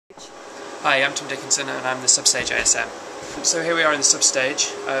Hi, I'm Tom Dickinson and I'm the Sub-Stage ASM. So here we are in the Sub-Stage,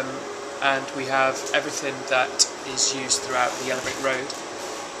 and we have everything that is used throughout the Yellow Brick Road.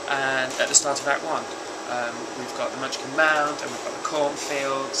 And at the start of Act 1, we've got the Munchkin Mound, and we've got the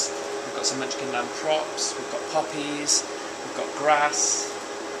cornfields, we've got some Munchkin Land props, we've got poppies, we've got grass,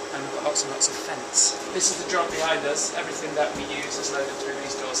 and we've got lots and lots of fence. This is the drop behind us. Everything that we use is loaded through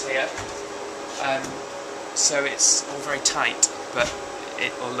these doors here. So it's all very tight, but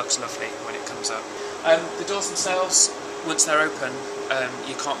it all looks lovely when it comes up. The doors themselves, once they're open,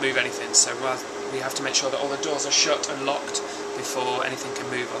 you can't move anything, so we have to make sure that all the doors are shut and locked before anything can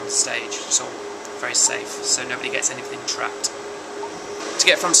move on the stage. It's all very safe, so nobody gets anything trapped. To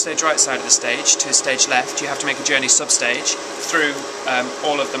get from stage right side of the stage to stage left, you have to make a journey sub-stage through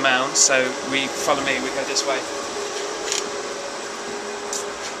all of the mounds, so follow me, we go this way.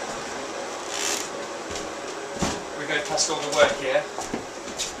 We go past all the work here,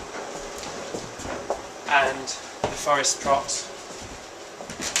 and the forest props,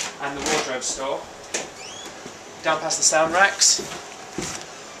 and the wardrobe store, down past the sound racks,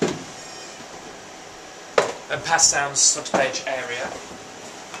 and past Sound's sub-stage area.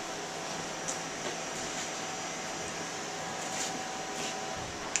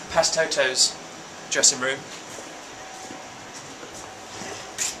 Past Toto's dressing room,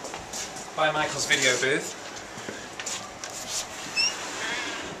 by Michael's video booth,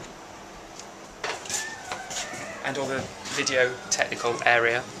 and all the video technical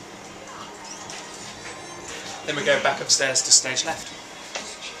area. Then we go back upstairs to stage left.